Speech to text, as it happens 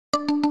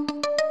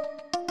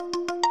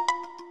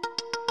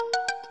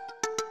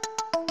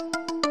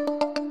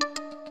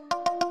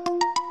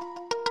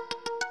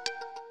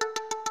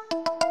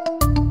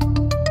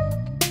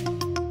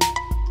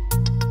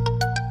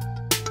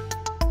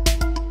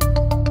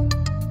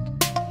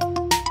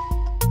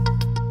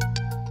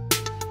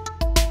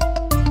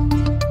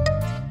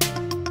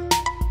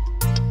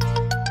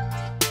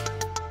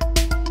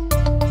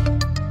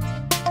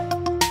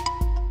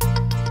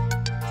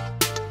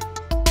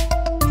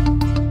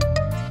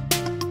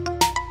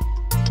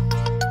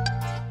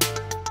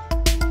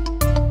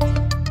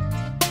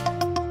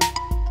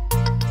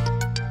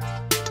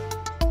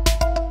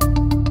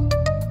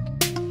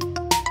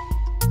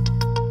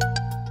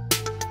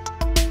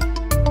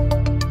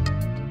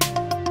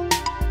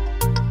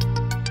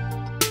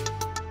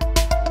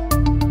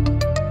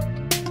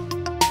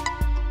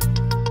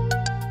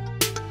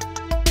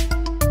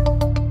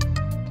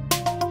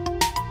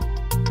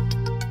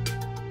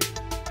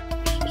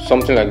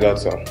Something like that,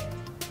 sir.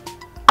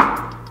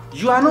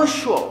 You are not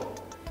sure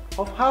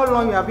of how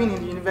long you have been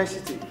in the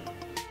university?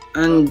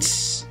 And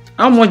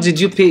how much did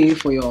you pay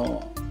for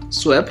your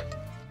swap?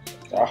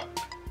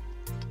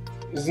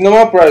 It's the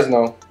normal price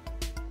now.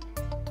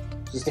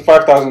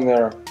 65,000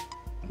 naira.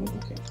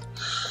 Okay.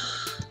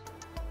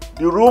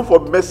 The room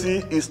for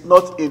Mercy is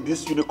not in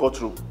this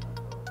Uni-Courtroom.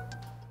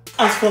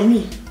 As for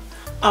me,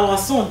 our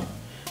son,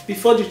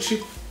 before the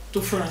trip to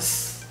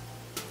France.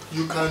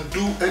 You can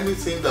do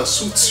anything that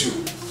suits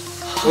you.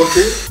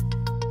 Okay?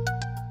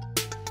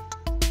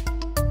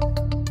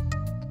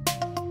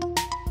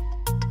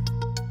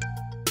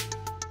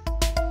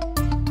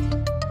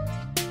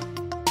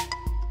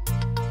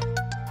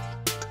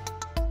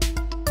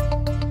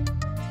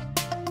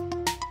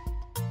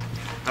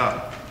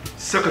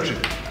 Secretary.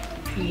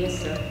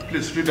 Yes, sir.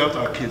 Please read out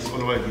our case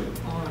all over again.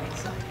 Alright,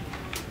 sir.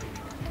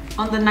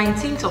 On the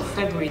 19th of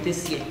February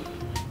this year,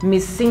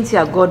 Miss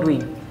Cynthia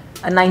Godwin,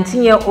 a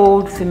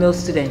 19-year-old female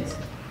student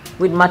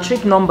with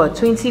matric number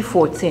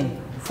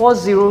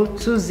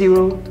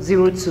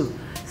 2014-402002,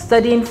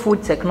 studying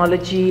food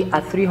technology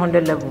at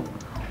 300 level,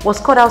 was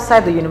caught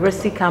outside the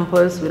university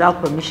campus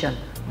without permission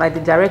by the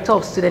Director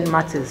of Student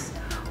Matters,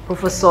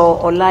 Professor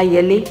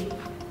Olayele.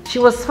 She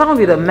was found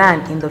with a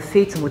man in the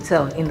Feyi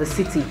Motel in the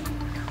city.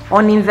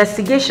 On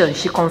investigation,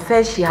 she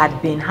confessed she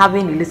had been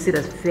having illicit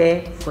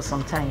affair for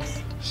some time.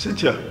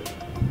 Cynthia,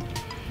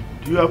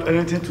 do you have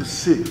anything to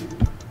say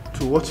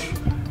to what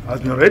has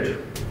been read?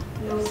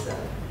 No, sir.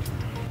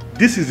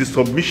 This is the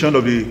submission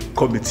of the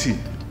committee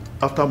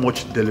after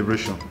much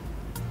deliberation.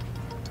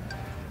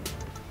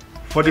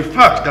 For the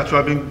fact that you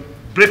have been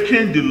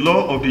breaking the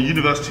law of the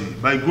university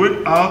by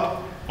going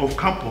out of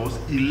campus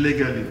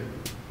illegally.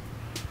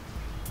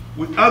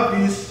 We have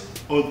this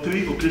on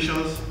 3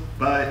 occasions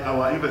by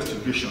our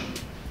investigation.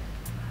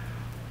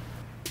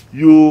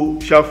 You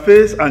shall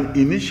face an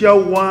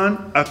initial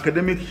 1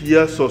 academic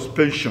year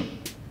suspension.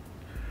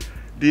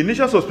 The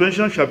initial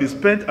suspension shall be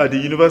spent at the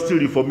University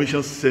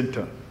Reformation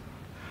Center,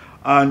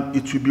 and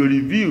it will be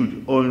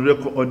reviewed on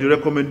the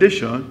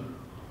recommendation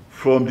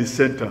from the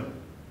center.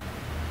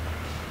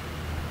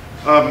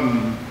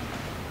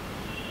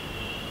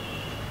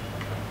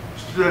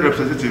 Student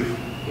representative,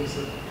 Yes,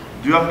 sir.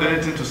 do you have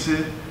anything to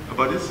say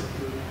about this?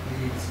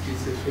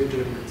 It's a fair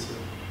judgment, sir.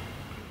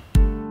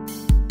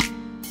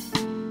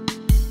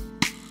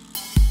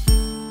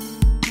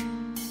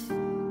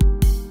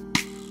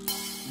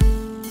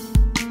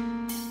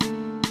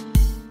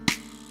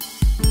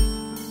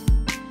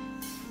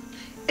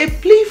 A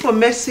plea for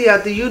mercy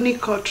at the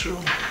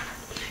Uni-Courtroom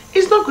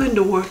is not going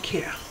to work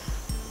here.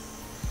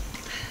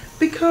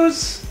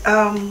 Because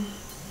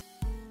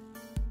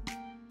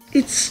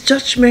its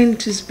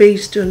judgment is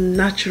based on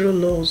natural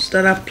laws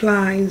that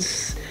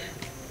applies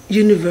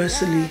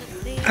universally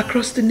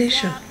across the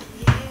nation.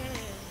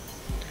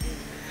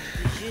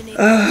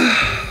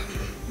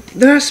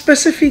 There are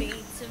specific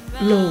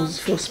laws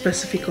for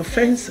specific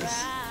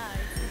offenses.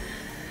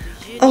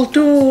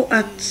 Although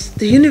at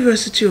the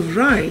University of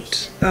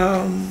Right,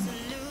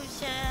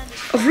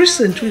 of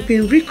recent we've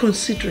been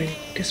reconsidering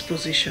this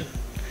position,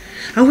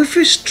 and we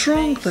feel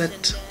strong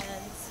that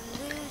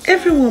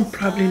everyone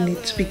probably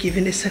needs to be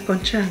given a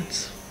second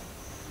chance.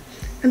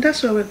 And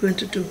that's what we're going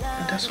to do,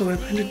 and that's what we're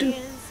going to do.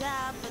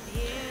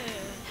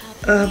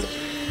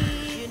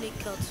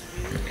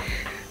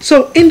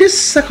 So in this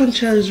second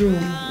chance room,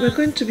 we're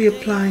going to be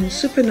applying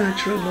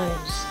supernatural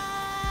laws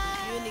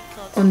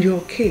on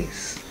your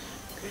case.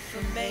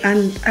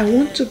 And I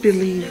want to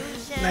believe,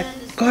 like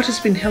God has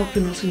been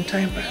helping us in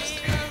time past,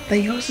 that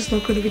yours is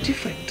not going to be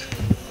different.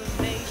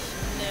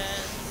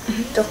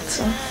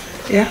 Doctor.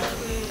 Yeah?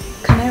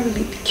 Can I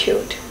really be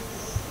killed?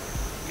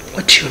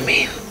 What do you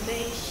mean?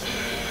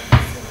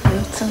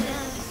 Doctor.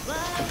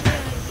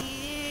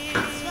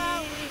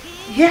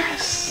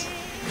 Yes.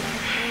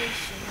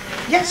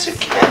 Yes, you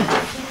can.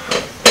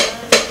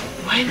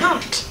 Why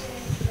not?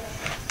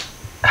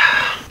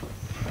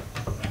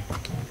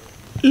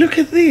 Look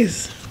at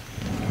this.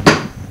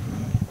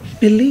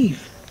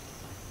 Believe.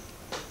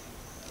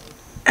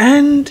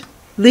 And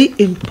the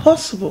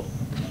impossible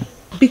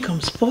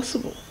becomes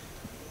possible.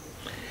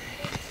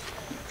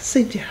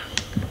 Cynthia,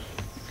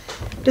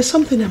 there's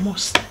something I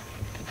must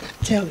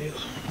tell you.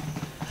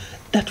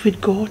 That with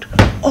God,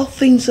 all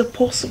things are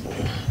possible.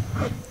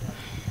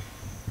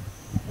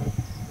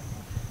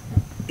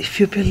 If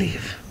you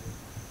believe.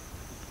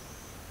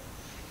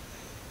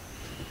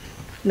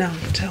 Now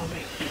tell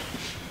me,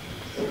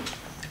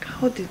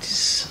 how did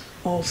this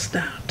all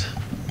start?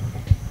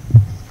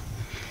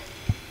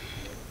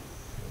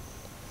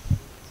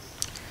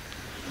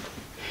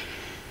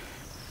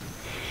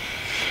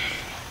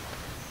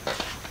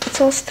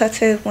 It all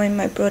started when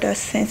my brother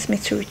sent me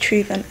to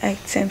retrieve an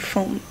item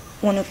from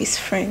one of his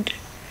friends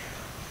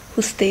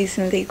who stays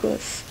in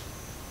Lagos.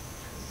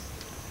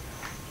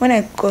 When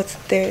I got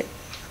there,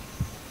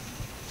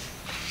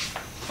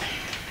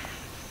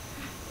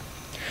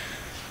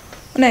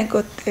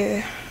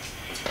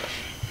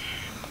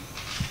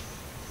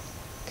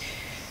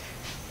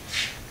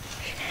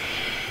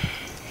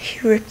 he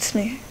raped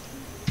me.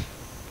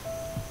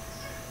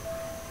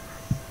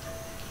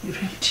 You're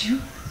in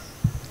due?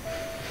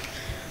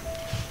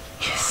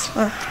 Yes,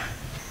 ma.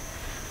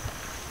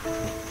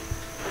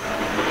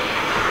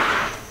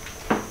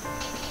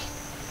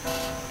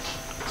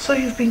 So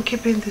you've been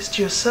keeping this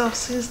to yourself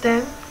since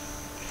then?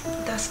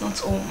 That's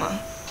not all, ma.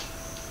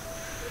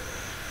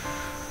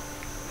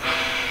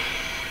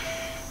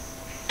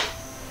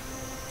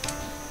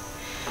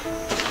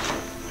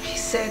 He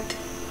said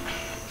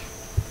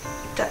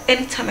that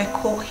anytime I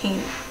call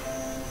him,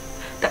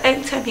 that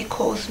anytime he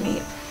calls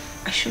me,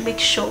 I should make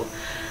sure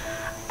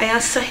I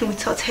answer him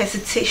without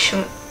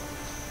hesitation.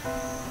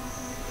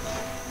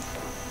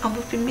 And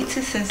we've been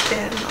meeting since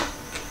then now.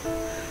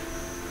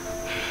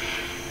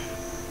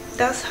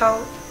 That's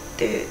how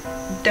the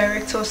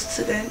director of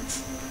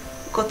students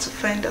got to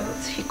find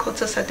out. He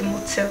caught us at the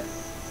motel.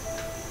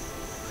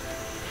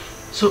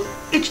 So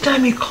each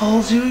time he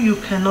calls you, you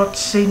cannot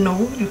say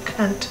no? You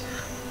can't?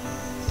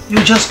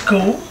 You just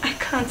go? I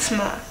can't,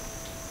 ma.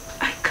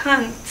 I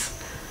can't.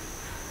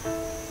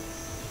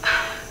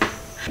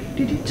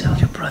 Did you tell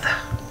your brother?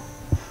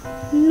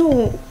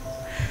 No.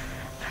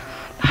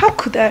 How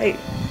could I?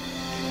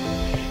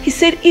 He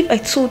said if I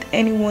told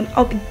anyone,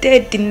 I'll be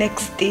dead the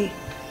next day.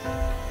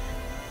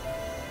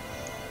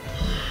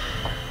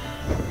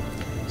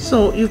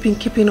 So you've been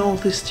keeping all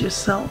this to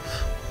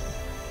yourself?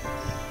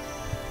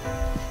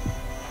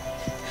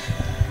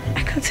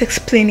 I can't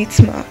explain it,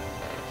 ma.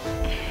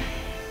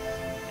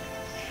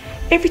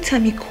 Every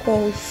time he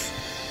calls,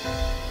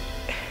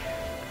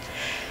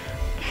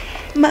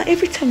 ma,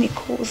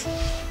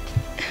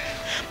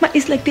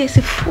 it's like there's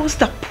a force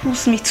that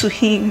pulls me to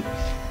him.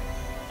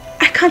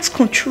 I can't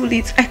control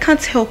it. I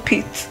can't help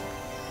it.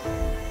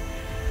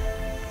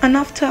 And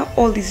after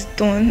all is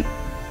done,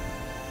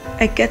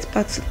 I get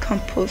back to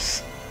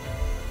campus.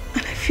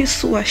 And I feel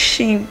so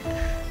ashamed.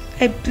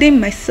 I blame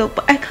myself,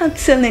 but I can't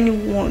tell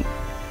anyone.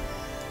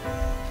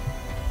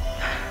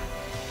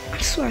 I'm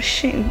so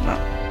ashamed, ma.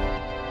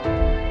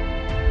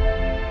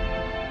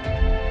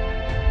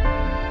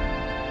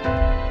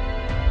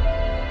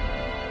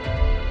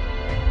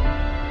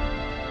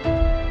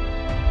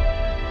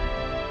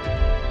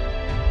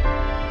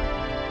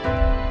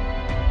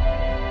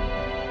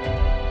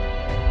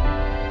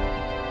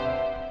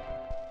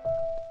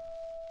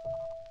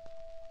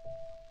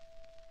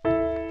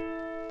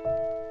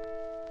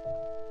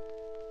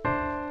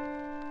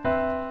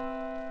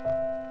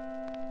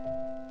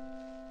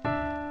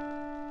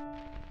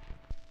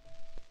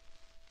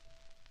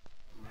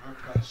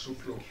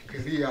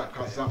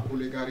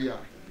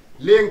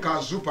 Lenka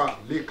zupa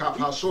le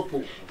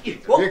kapasopo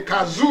le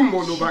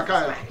kazumo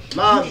lubakaya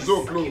la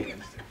zoklo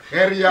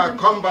area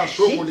comba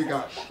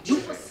sopoliga.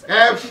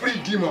 Every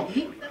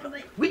demon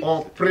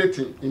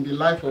operating in the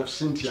life of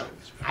Cynthia,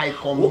 I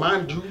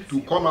command you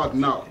to come out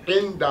now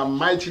in the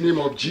mighty name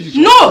of Jesus.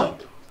 No!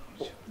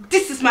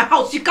 This is my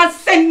house. You can't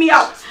send me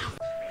out.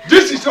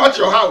 This is not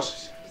your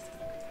house.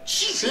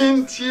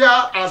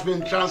 Cynthia has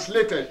been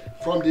translated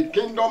from the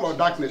kingdom of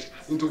darkness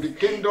into the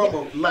kingdom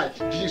of light,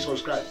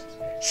 Jesus Christ.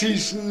 She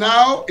is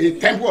now a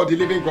temple of the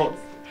living God.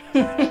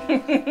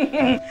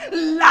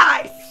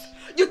 Lies!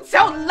 You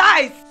tell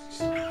lies!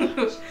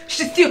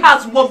 She still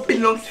has what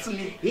belongs to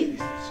me.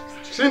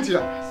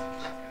 Cynthia,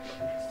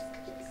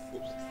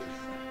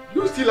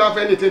 you still have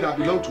anything that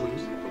belongs to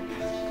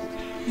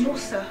you? No,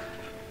 sir.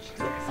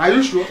 Are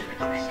you sure?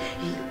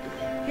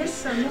 Yes,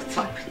 sir,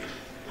 nothing.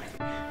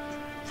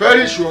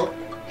 Very sure?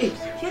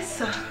 Yes,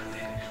 sir.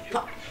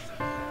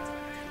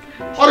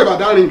 What about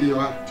that ring in your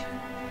hand?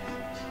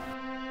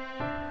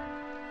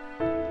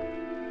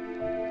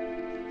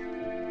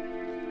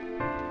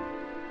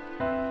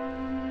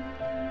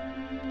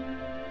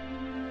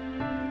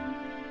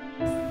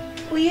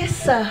 Oh,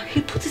 yes, sir.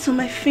 He put it on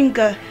my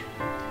finger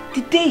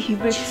the day he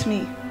raped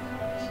me.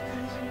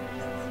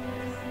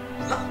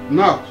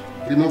 Now,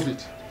 remove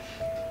it.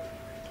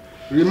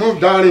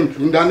 Remove that ring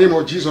in the name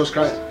of Jesus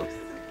Christ.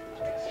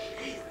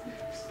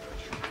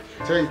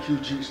 Thank you,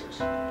 Jesus.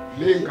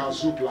 Thank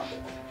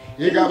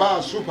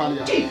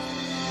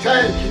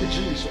you,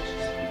 Jesus.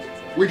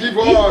 We give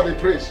all the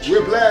praise. We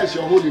bless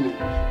your holy name.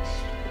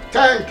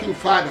 Thank you,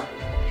 Father.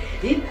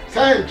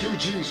 Thank you,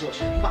 Jesus,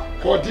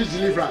 for this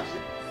deliverance.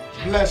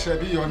 Blessed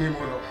be your name,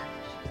 O Lord.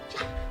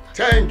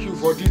 Thank you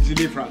for this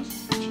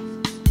deliverance.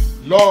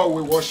 Lord,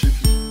 we worship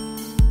you.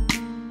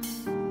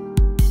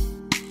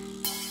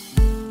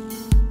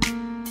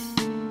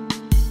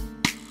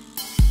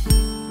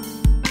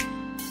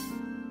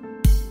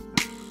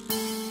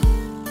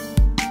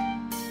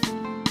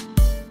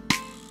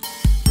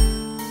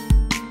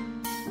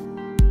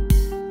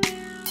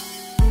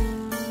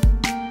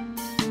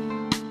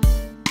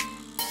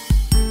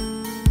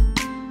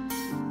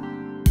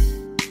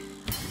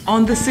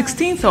 On the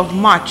 16th of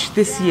March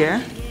this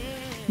year,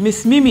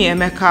 Miss Mimi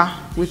Emeka,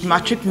 with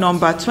matric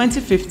number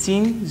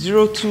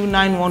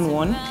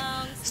 2015-02911,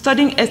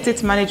 studying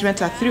estate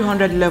management at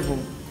 300 level,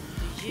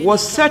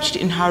 was searched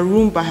in her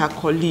room by her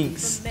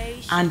colleagues,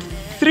 and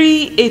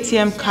 3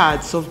 ATM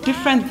cards of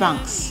different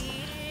banks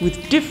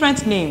with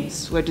different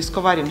names were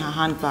discovered in her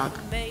handbag.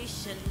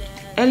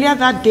 Earlier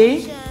that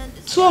day,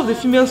 2 of the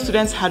female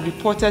students had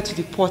reported to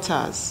the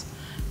porters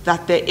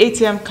that their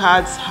ATM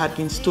cards had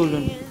been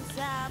stolen.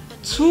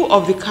 2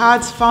 of the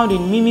cards found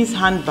in Mimi's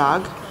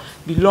handbag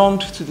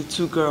belonged to the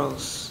 2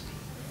 girls.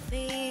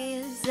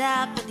 Things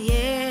happen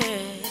here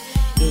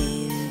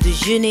in the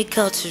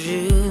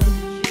Uni-Courtroom.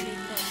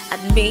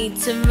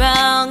 Admitting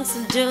wrongs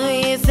and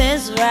doing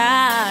things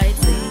right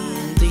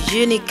in the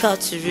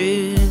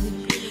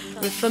Uni-Courtroom.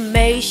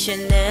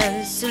 Reformation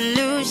and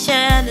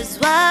solution is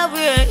why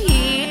we're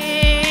here.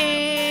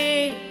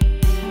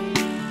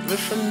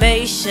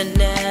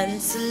 Reformation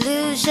and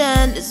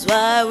solution is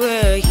why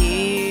we're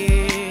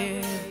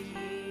here.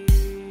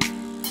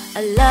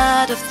 A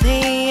lot of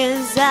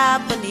things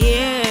happen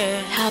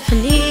here. The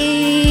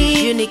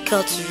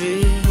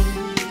Uni-Courtroom.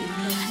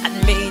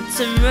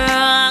 Admitting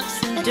wrongs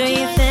and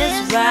doing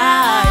things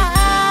right.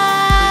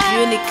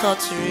 The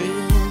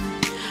Uni-Courtroom.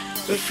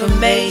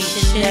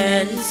 Reformation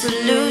and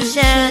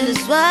solution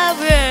is why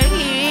we're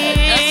here.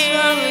 That's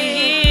why we're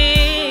here.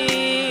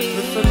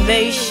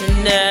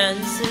 Reformation and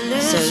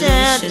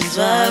solution is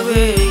why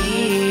we're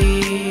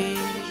here.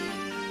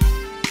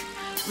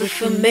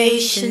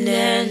 Reformation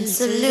and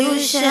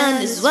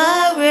solution is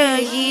why we're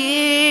here.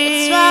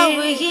 That's why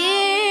we're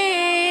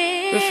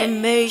here.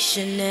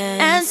 Reformation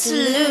and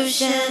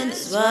solution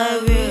is why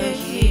we're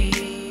here.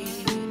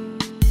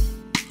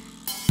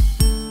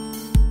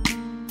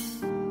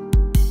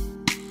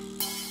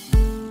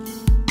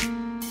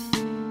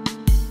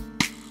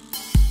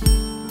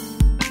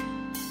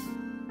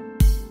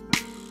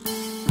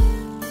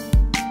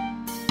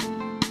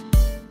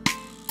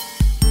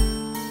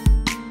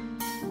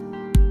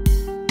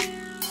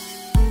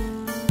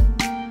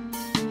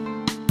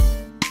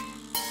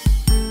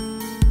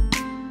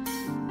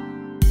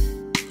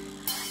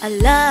 A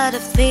lot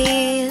of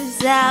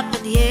things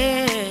happen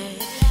here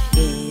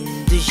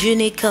in the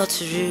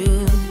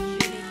Uni-Courtroom.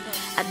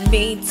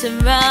 Admitting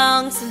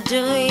wrongs and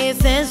doing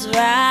things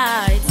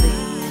right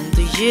in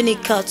the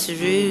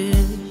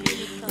Uni-Courtroom.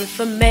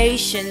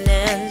 Reformation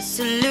and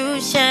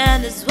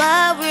solution is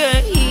why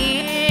we're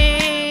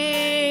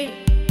here.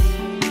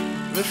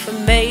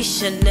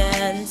 Reformation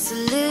and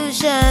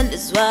solution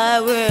is why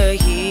we're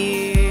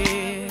here.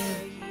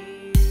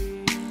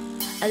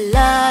 A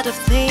lot of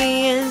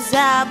things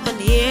happen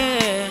here.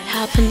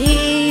 The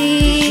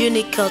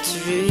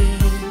Uni-Courtroom.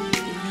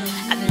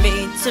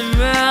 Admitting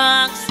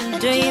wrongs and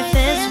doing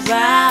things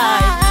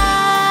right.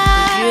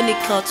 The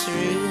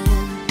Uni-Courtroom.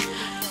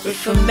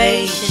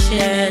 Reformation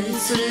and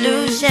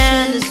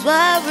solution is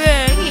why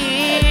we're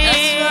here.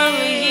 That's why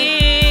we're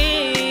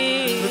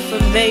here.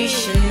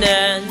 Reformation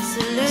and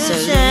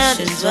solution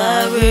is why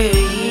we're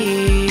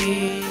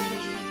here.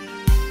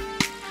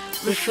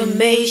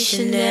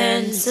 Reformation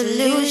and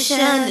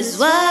solution is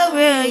why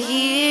we're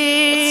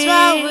here. That's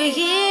why we're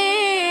here.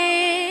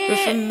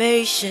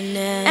 Reformation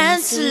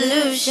and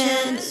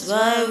solution is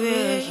why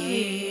we're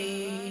here.